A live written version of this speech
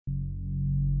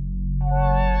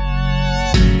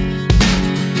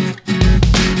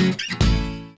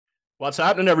What's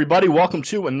happening, everybody? Welcome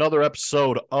to another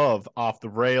episode of Off the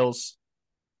Rails.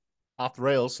 Off the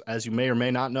Rails, as you may or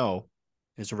may not know,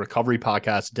 is a recovery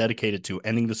podcast dedicated to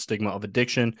ending the stigma of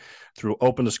addiction through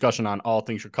open discussion on all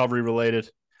things recovery related.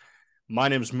 My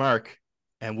name is Mark,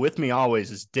 and with me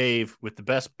always is Dave with the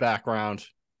best background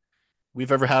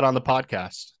we've ever had on the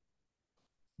podcast.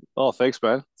 Oh, thanks,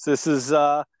 man. This is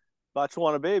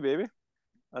Batchewana Bay, baby.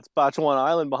 That's Batchewana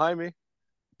Island behind me.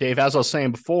 Dave, as I was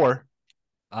saying before,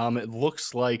 it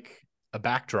looks like a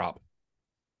backdrop,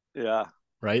 Yeah.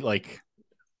 right? Like,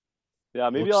 Yeah,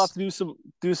 maybe I'll have looks,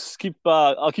 to keep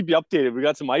I'll keep you updated. We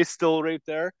got some ice still right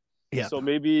there. yeah, So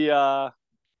maybe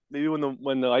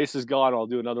when the ice is gone, I'll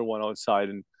do another one outside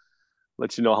and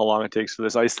let you know how long it takes for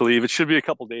this ice to leave. It should be a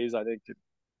couple days, I think, to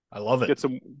I love it.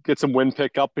 get some wind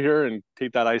pick up here and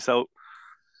take that ice out.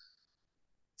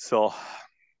 So,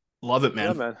 Love it, yeah,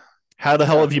 man. man. How the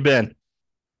hell Yeah. have you been?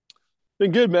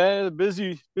 Been good, man.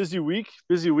 Busy week,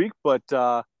 but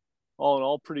all in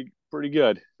all pretty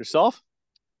good. Yourself?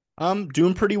 I'm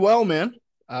doing pretty well, man.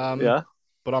 Um, Yeah.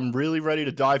 but I'm really ready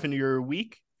to dive into your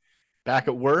week back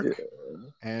at work. Yeah.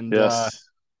 And Yes.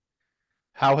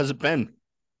 how has it been?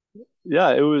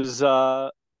 Yeah, it was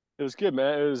good,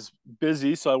 man. It was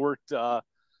busy, so I worked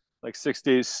like 6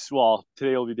 days. Well,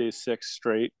 today will be day six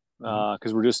straight Mhm.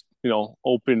 because we're just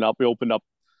opening up. We opened up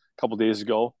a couple days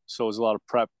ago, so it was a lot of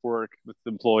prep work with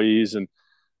the employees and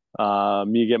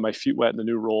me getting my feet wet in the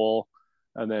new role,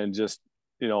 and then just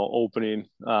opening.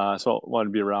 So I wanted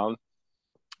to be around,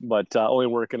 but only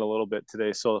working a little bit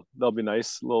today, so that'll be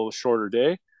nice. A little shorter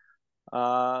day.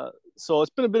 So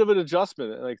it's been a bit of an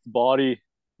adjustment. Like the body,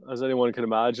 as anyone can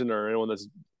imagine, or anyone that's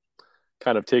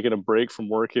kind of taken a break from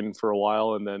working for a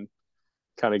while and then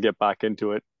kind of get back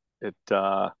into it,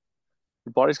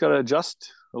 your body's got to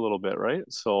adjust a little bit, right?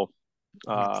 So,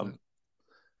 um, 100%.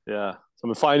 yeah. So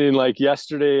I'm finding like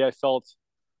yesterday, I felt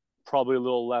probably a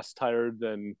little less tired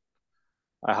than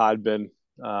I had been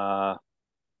uh,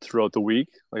 throughout the week.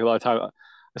 Like a lot of time,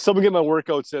 I still been getting my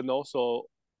workouts in though, so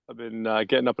I've been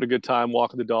getting up at a good time,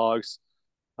 walking the dogs,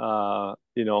 uh,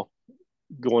 you know,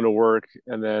 going to work,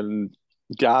 and then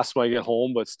gas when I get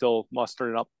home, but still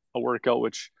mustering up a workout,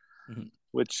 Mhm.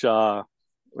 which uh,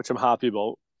 which I'm happy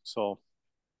about. So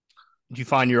Do you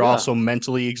find you're yeah, also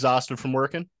mentally exhausted from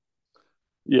working?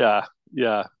 yeah,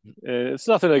 yeah. And it's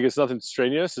nothing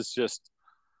strenuous. It's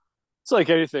like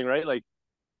anything, right? Like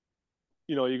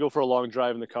you go for a long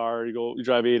drive in the car, you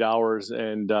drive 8 hours,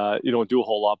 and you don't do a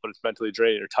whole lot, but it's mentally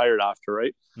draining. You're tired after,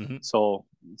 right? Mm-hmm. So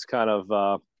it's kind of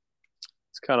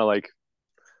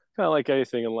like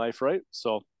anything in life, right?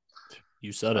 So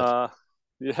You said it. uh,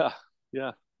 yeah,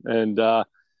 yeah, and I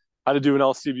had to do an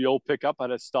LCBO pickup. I had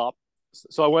to stop.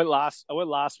 So I went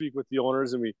last week with the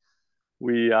owners, and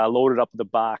we loaded up the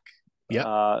back, Yep.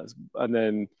 uh, and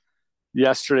then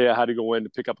yesterday I had to go in to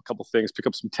pick up a couple things, pick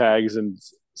up some tags and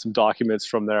some documents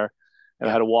from there, and Yep.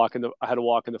 I had to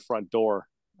walk in the front door.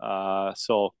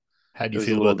 So How do it you was a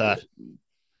feel about little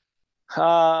that?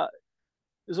 uh,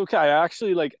 it was okay. I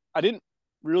actually I didn't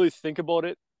really think about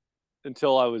it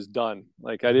until I was done.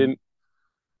 Like Mm-hmm.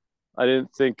 I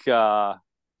didn't think I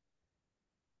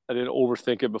didn't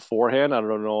overthink it beforehand. I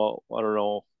don't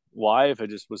know why. If I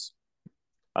just was,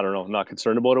 I don't know, not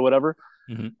concerned about it, or whatever.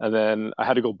 Mm-hmm. And then I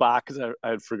had to go back because I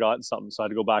had forgotten something, so I had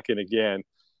to go back in again.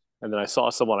 And then I saw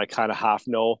someone I kind of half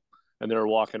know, and they were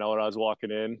walking out. I was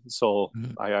walking in, so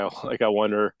Mm-hmm. I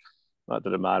wonder, not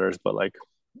that it matters, but like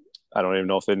I don't even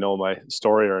know if they know my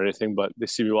story or anything, but they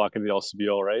see me walking the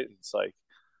LCBO, right? It's like,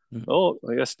 oh,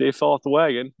 I guess Dave fell off the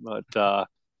wagon, but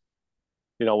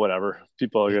whatever.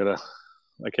 People are gonna.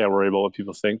 I can't worry about what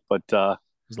people think, but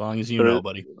As long as you there, know,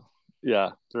 buddy.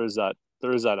 yeah, there is that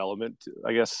element,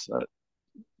 I guess,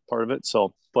 part of it.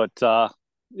 So, but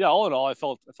yeah, all in all, I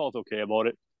felt okay about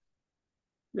it.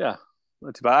 Yeah,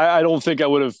 not too bad. I don't think I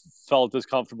would have felt as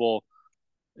comfortable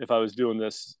if I was doing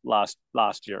this last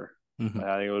year. Mm-hmm.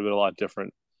 I think it would have been a lot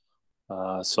different.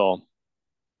 So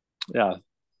yeah,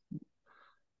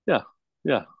 yeah,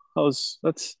 yeah.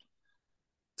 That's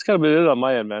kind of been it on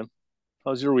my end, man.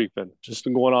 How's your week been? What's Just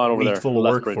been going a on over week there full in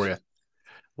of work for Lethbridge?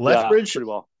 you. Yeah, Lethbridge, pretty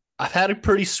well. I've had a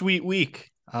pretty sweet week.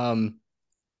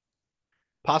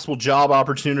 Possible job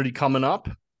opportunity coming up.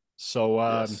 So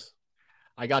Yes.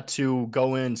 I got to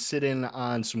go in, sit in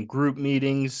on some group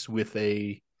meetings with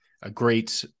a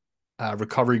great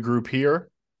recovery group here.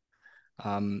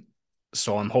 Um,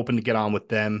 so I'm hoping to get on with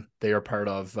them. They are part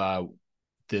of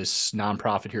this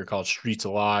nonprofit here called Streets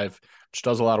Alive, which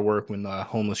does a lot of work with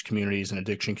homeless communities and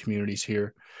addiction communities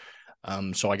here.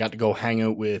 So I got to go hang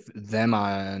out with them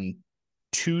on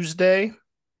Tuesday,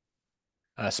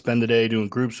 spend the day doing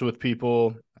groups with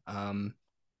people. Um,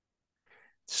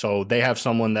 So they have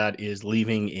someone that is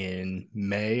leaving in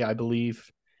May, I believe,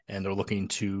 and they're looking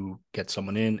to get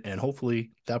someone in, and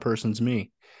hopefully that person's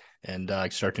me, and I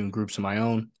start doing groups of my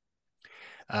own.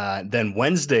 Then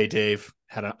Wednesday, Dave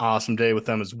had an awesome day with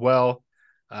them as well.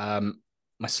 Um,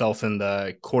 Myself and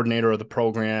the coordinator of the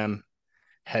program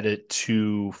headed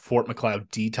to Fort McLeod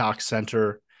Detox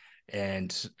Center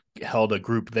and held a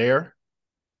group there.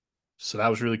 So that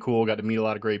was really cool. Got to meet a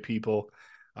lot of great people.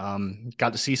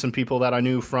 Got to see some people that I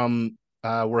knew from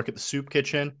work at the soup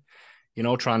kitchen.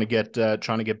 Trying to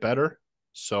get better.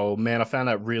 So man, I found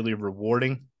that really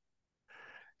rewarding,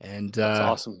 and That's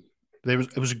awesome.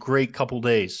 it was a great couple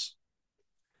days.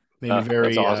 Made me Yeah, that's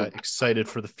very awesome. excited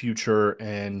for the future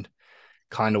and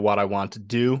kind of what I want to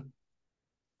do.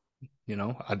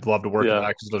 I'd love to work at Yeah, that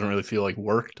because it doesn't really feel like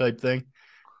work type thing.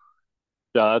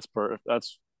 yeah, that's perfect.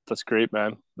 That's great,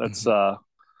 man. That's Mm-hmm.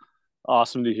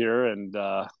 awesome to hear. And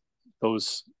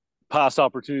those past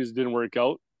opportunities didn't work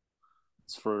out.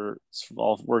 It's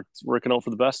all working out for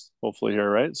the best, hopefully here,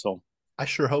 right? So I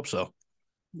sure hope so.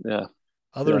 yeah,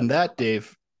 Other yeah, than that,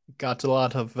 Dave, got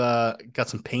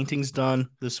some paintings done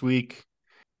this week.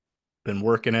 Been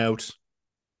working out,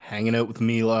 hanging out with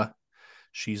Mila.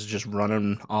 She's just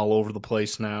running all over the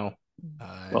place now.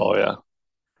 oh And yeah,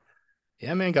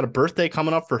 yeah, man, got a birthday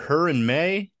coming up for her in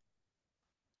May.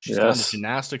 She's going to yes,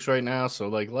 gymnastics right now, so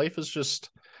like life is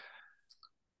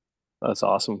that's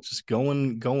awesome. just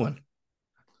going.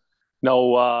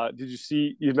 Now, did you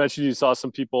see? You mentioned you saw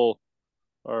some people,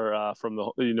 or from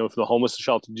from the homeless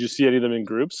shelter. Did you see any of them in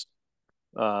groups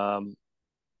um,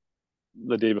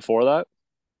 the day before that,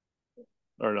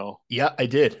 or no? Yeah, I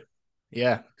did.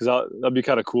 Yeah, Because that'd be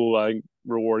kind of cool,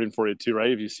 rewarding for you too,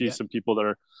 right? If you see yeah, some people that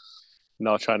are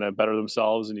now trying to better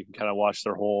themselves, and you can kind of watch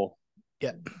their whole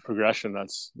yeah, progression.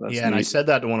 That's yeah. And I neat. said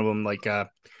that to one of them, like, I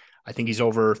think he's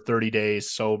over 30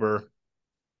 days sober.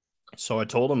 So I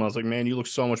told him, I was like, man, you look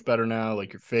so much better now.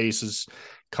 Like your face is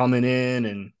coming in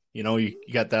and you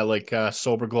got that like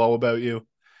sober glow about you.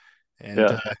 And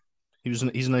Yeah, he's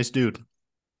a nice dude.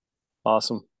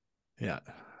 awesome. Yeah.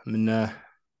 I mean,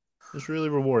 it's really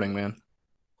rewarding, man.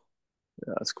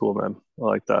 Yeah, that's cool, man. I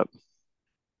like that.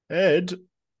 Ed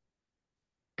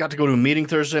got to go to a meeting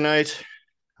Thursday night.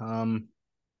 Um,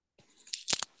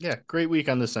 yeah, great week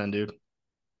on this end, dude.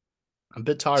 I'm a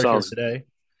bit tired here Sounds today,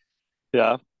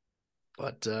 yeah.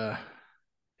 but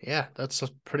yeah, that's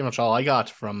pretty much all I got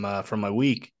from my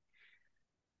week.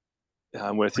 Yeah,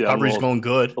 I'm with you. I'm a Recovery's going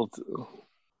good.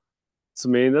 it's the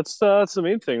main. That's the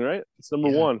main thing, right? It's number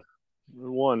Yeah. one,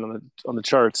 number one on the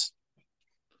charts.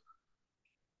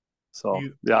 So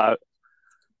You yeah, I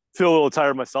feel a little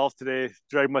tired myself today.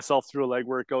 Dragged myself through a leg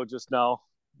workout just now,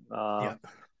 uh, yeah.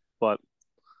 but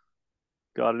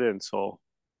got it in. So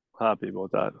happy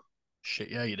about that. Shit,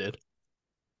 yeah, you did.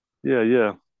 Yeah,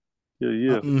 yeah, yeah,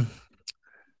 yeah. Um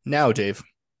Now, Dave,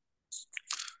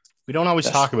 we don't always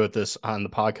Yes. talk about this on the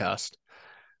podcast,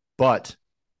 but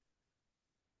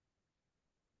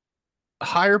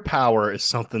higher power is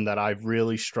something that I've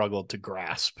really struggled to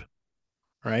grasp,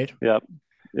 right? Yeah,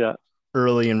 yeah.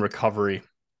 Early in recovery.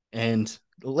 And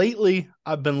lately,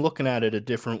 I've been looking at it a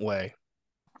different way.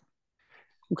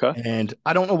 Okay. And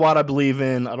I don't know what I believe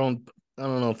in. I don't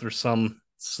know if there's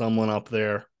someone up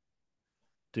there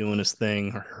doing his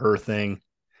thing or her thing.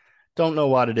 Don't know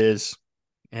what it is.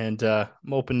 And I'm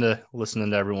open to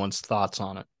listening to everyone's thoughts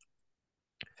on it.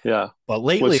 Yeah. But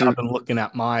lately, What's your I've been looking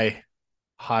at my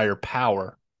higher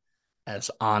power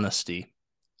as honesty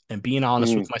and being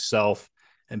honest mm, with myself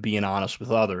and being honest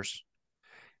with others.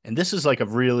 And this is like a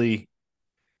really,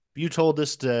 if you told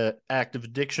this to active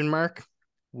addiction, Mark,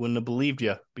 wouldn't have believed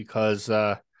you because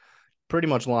pretty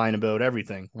much lying about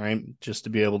everything, right? Just to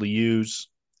be able to use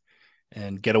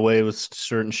and get away with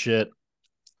certain shit.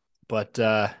 But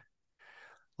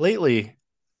lately,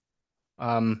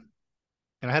 um,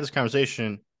 and I had this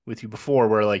conversation with you before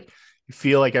where like you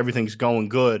feel like everything's going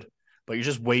good, but you're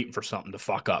just waiting for something to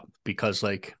fuck up because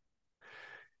like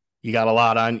you got a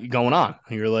lot on going on.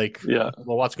 You're like, yeah,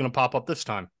 well, what's going to pop up this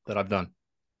time that I've done?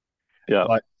 yeah.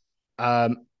 But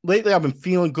lately, I've been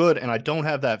feeling good, and I don't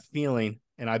have that feeling,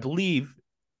 and I believe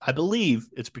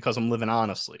it's because I'm living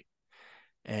honestly.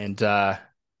 And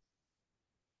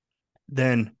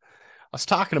then I was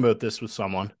talking about this with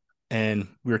someone, and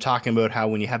we were talking about how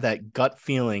when you have that gut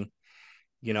feeling,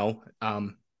 you know,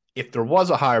 if there was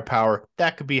a higher power,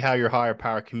 that could be how your higher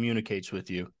power communicates with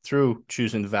you through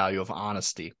choosing the value of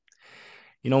honesty.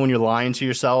 When you're lying to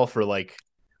yourself or like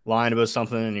lying about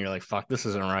something and you're like, fuck, this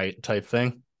isn't right type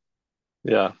thing.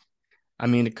 Yeah. I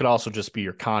mean, it could also just be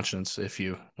your conscience if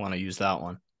you want to use that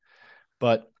one.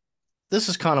 But this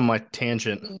is kind of my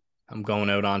tangent I'm going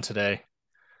out on today.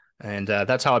 And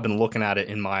that's how I've been looking at it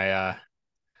in my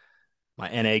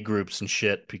NA groups and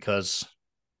shit because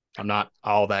I'm not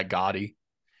all that gaudy.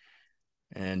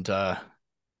 And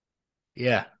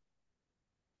yeah,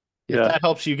 if Yeah, that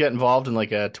helps you get involved in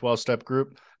like a 12-step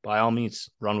group, by all means,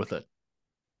 run with it.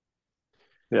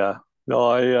 yeah.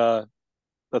 No,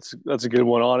 that's a good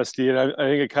one, honesty, and I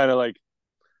think it kind of like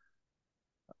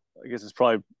I guess it's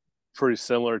probably pretty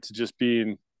similar to just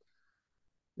being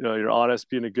you're honest,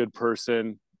 being a good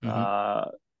person. Mm-hmm.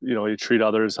 You treat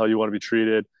others how you want to be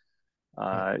treated.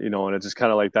 Yep. And it's just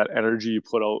kind of like that energy you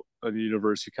put out in the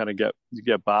universe, you kind of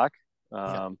get back.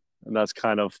 Yep. And that's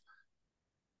kind of,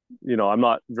 I'm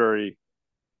not very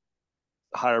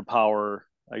higher power.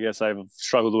 I guess I've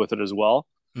struggled with it as well.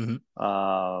 Mm-hmm.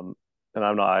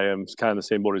 And I am kind of the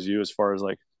same boat as you as far as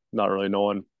like not really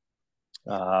knowing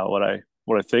what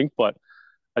I think, but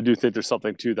I do think there's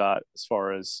something to that as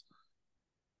far as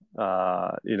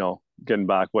getting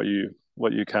back what you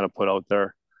kind of put out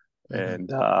there,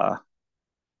 Mm-hmm.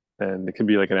 and it can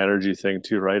be like an energy thing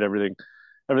too, right? Everything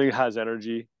has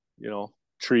energy,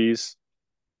 trees,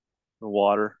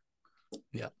 water,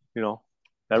 Yep. you know,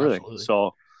 everything.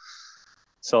 Absolutely.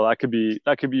 So that could be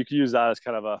you could use that as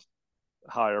kind of a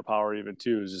higher power even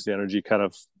too, is just the energy kind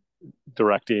of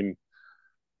directing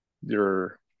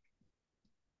your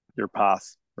your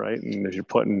path, right? And if you're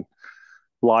putting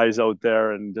lies out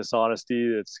there and dishonesty,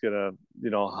 it's gonna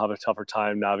have a tougher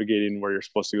time navigating where you're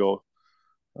supposed to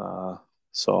go.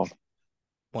 So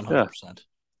yeah, 100%.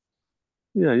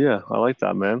 yeah, I like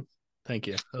that, man. Thank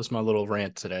you. That was my little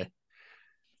rant today.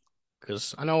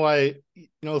 Because I know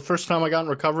the first time I got in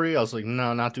recovery, I was like,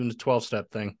 no, not doing the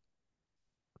 12-step thing.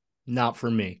 Not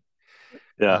for me.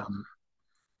 Yeah. Um,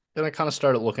 then I kind of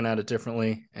started looking at it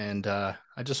differently. And I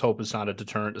just hope it's not a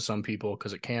deterrent to some people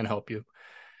because it can help you.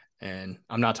 And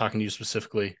I'm not talking to you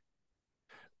specifically,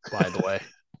 by the way.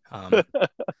 Um,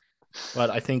 but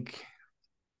I think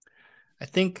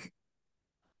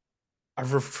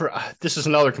this is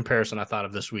another comparison I thought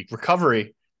of this week.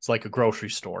 Recovery is like a grocery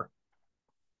store.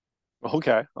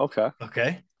 Okay. Okay.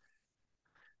 Okay.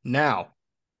 Now,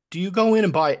 do you go in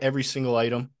and buy every single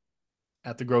item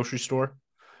at the grocery store?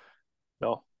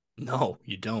 No. No,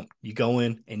 you don't. You go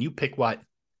in and you pick what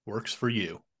works for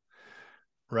you,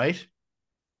 right?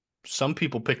 Some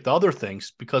people pick the other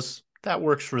things because that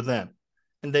works for them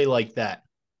and they like that.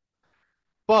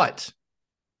 But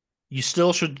you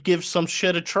still should give some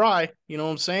shit a try. You know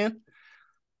what I'm saying?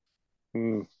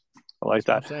 Mm, I like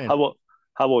That's what I'm that. saying.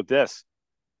 How about this?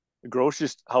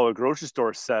 How a grocery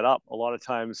store is set up. A lot of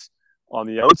times on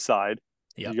the outside,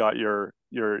 you Yep. got your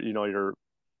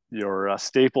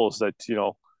staples that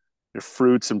your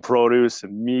fruits and produce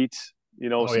and meat.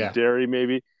 Oh, Some yeah. dairy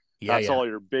maybe. Yeah. That's Yeah. all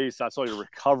your base. That's all your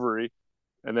recovery.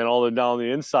 And then all the down the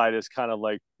inside is kind of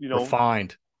like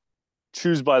Refined.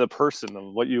 choose by the person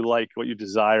of what you like, what you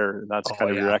desire, and that's Oh, kind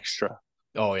of your yeah. extra.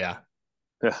 Oh, yeah.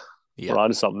 Yeah, we're Yep. on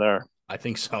to something there. I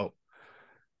think so.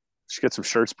 Should get some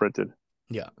shirts printed.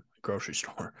 Yeah. Grocery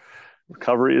store.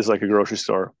 Recovery is like a grocery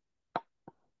store.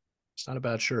 It's not a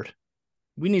bad shirt.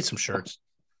 We need some shirts.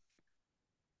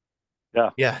 Yeah.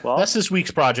 Yeah. Well, That's this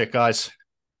week's project, guys.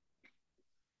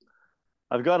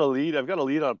 I've got a lead. I've got a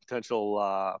lead on a potential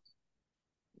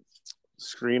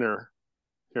screener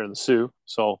here in the Sioux.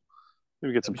 So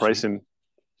maybe get That'd some be sweet. pricing.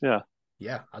 Yeah,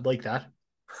 Yeah. I'd like that.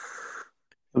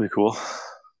 that'd be cool.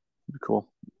 That'd be cool.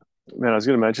 Man, I was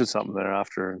going to mention something there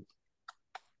after.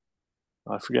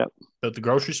 I forget. At the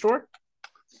grocery store?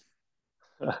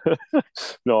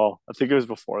 No, I think it was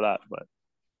before that, but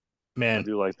I Man,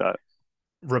 do like that.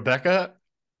 Rebecca,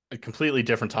 a completely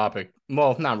different topic.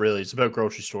 Well, not really. It's about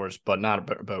grocery stores, but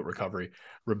not about recovery.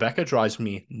 Rebecca drives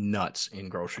me nuts in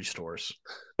grocery stores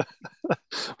because,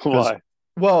 Why?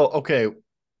 well, okay.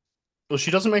 Well,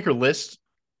 she doesn't make her list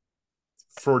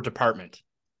for department,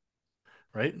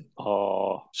 right?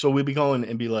 Oh, So we'd be going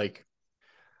and be like,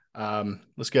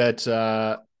 let's get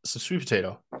some sweet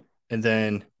potato. And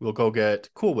then we'll go get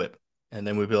Cool Whip. And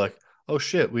then we'd be like, oh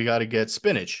shit, we got to get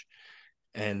spinach.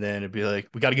 And then it'd be like,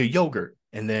 we got to get yogurt.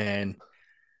 And then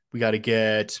we got to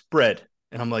get bread.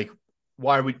 And I'm like,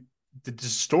 why are we? The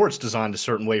store is designed a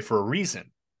certain way for a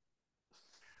reason.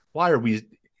 Why are we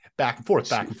back and forth,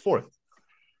 back she, and forth?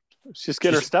 she's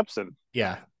getting her Just, steps in.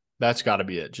 yeah, that's got to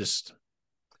be it. Just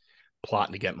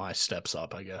plotting to get my steps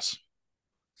up, I guess.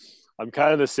 I'm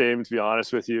kind of the same, to be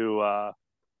honest with you,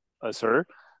 as her,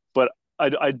 but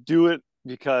I do it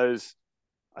because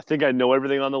I think I know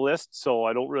everything on the list, so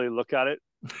I don't really look at it,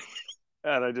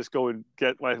 and I just go and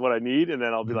get what I need, and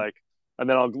then I'll be Mhm. like, and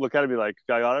then I'll look at it and be like,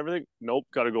 I got everything? Nope,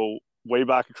 got to go way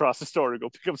back across the store to go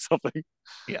pick up something.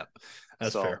 Yeah,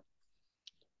 that's So fair.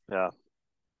 yeah,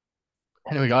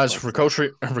 Anyway, guys, But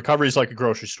recovery is like a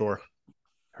grocery store.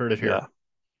 Heard it here. yeah,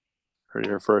 heard it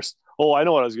here first. Oh, I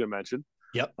know what I was going to mention.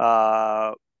 Yep.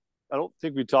 Uh, I don't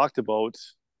think we talked about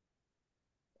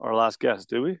our last guest,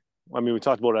 did we? I mean, we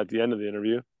talked about it at the end of the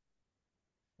interview.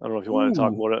 I don't know if you want to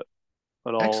talk Ooh, about it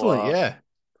at all excellent. Yeah.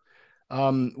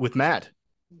 With Matt.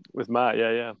 with Matt.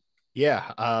 Yeah, yeah,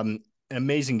 Yeah. An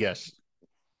amazing guest.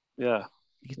 yeah,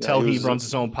 You can yeah. tell He he was, runs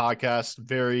his own podcast,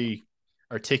 very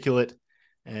articulate,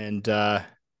 and I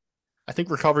think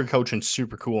recovery coaching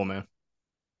super cool, man.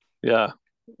 yeah,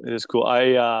 it is cool.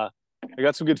 I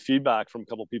got some good feedback from a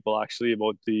couple people actually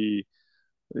about the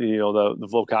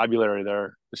vocabulary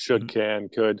there, the should, Mhm. can,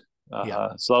 could.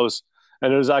 Yeah. So that was,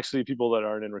 and there's actually people that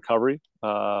aren't in recovery.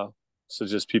 So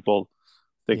just people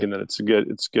Yeah. thinking that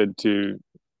it's good to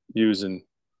use and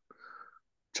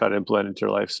try to implement into your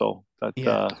life. So that,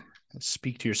 Yeah.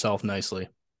 Speak to yourself nicely.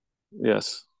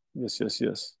 yes, yes, yes,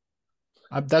 yes,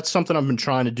 That's something I've been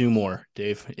trying to do more,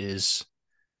 Dave, is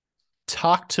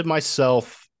talk to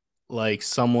myself like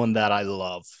someone that I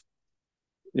love.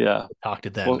 yeah. Talk to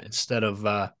them Well, instead of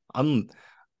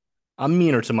I'm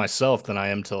meaner to myself than I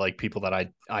am to like people that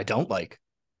I don't like.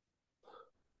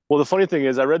 well, the funny thing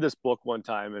is, I read this book one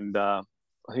time, and I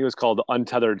think it was called The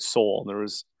Untethered Soul. And there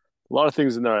was a lot of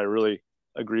things in there I really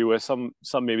agree with. Some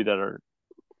maybe that are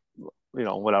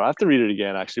whatever. I have to read it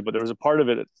again actually, but there was a part of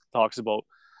it that talks about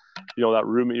that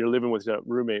roommate you're living with, that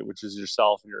roommate, which is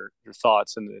yourself and your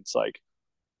thoughts, and it's like,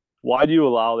 why do you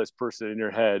allow this person in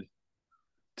your head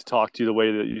to talk to you the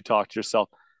way that you talk to yourself?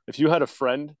 If you had a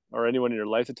friend or anyone in your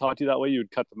life to talk to you that way, you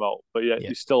would cut them out, but yet Yeah.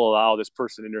 you still allow this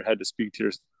person in your head to speak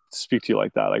to you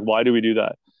like that. Like, why do we do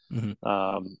that?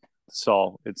 Mm-hmm.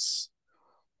 So it's,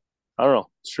 I don't know,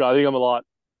 it's true. I think I'm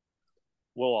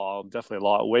definitely a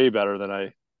lot way better than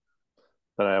I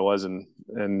was and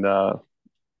when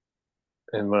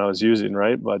I was using,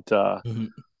 right? But Mm-hmm.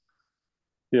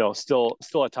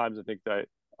 still at times I think that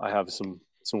I have some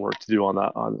work to do on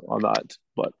that.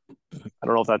 But I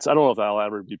don't know if that'll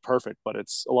ever be perfect, but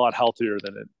it's a lot healthier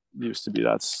than it used to be.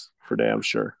 That's for damn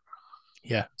sure.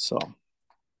 Yeah. So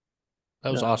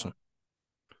That was yeah, awesome.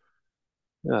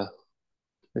 yeah.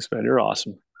 Thanks, man. You're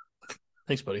awesome.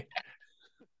 Thanks, buddy.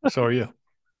 So are you.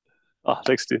 Oh,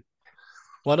 thanks, dude.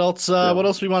 What Yeah.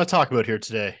 else we want to talk about here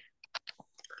today?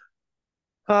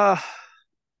 Uh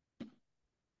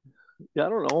yeah, I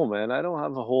don't know, man. I don't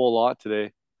have a whole lot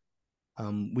today.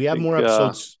 We I have more think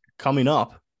episodes coming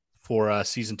up for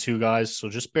season 2, guys. So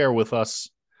just bear with us.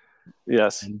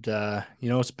 yes. And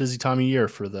it's a busy time of year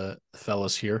for the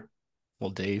fellas here. Well,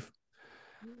 Dave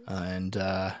and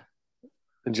And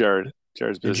Jared's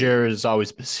busy. Jared is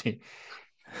always busy.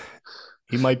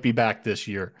 He might be back this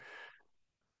year.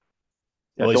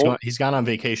 Yeah, Well, don't he's gone on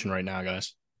vacation right now,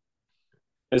 guys.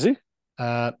 is he?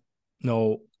 Uh,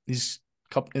 no, he's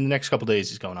in the next couple days.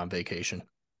 He's going on vacation.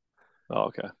 Oh,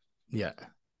 okay. Yeah,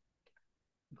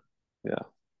 Yeah.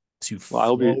 to Well, I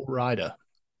hope he Florida.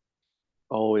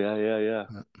 oh yeah, yeah, yeah.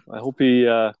 I hope he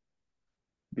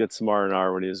gets some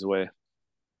R&R when he's away.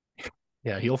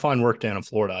 Yeah, he'll find work down in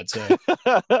Florida, I'd say.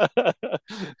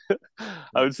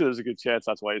 I would say there's a good chance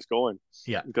that's why he's going.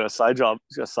 Yeah. He's got a side job.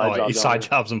 He's got a Oh, side he job down side there.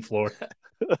 jobs in Florida.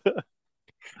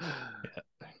 Yeah,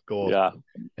 gold. Yeah,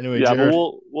 Anyway, yeah, but Jared,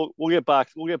 we'll get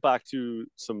back to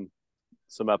some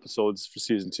episodes for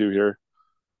season 2 here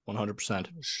 100%.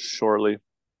 shortly.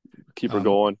 Keep her Um,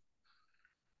 going.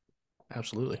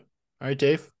 absolutely. All right,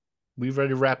 Dave, we ready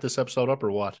to wrap this episode up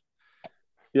or what?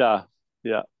 Yeah,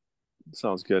 yeah,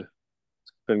 sounds good.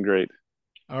 It's been great.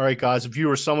 All right, guys, if you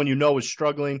or someone you know is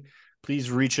struggling,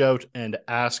 please reach out and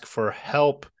ask for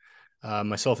help.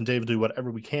 Myself and Dave will do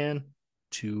whatever we can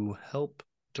to help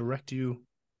direct you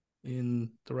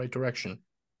in the right direction,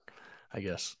 I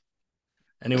guess.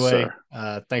 Yes, Anyway,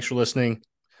 sir. thanks for listening.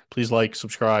 Please like,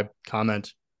 subscribe,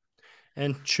 comment,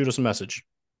 and shoot us a message.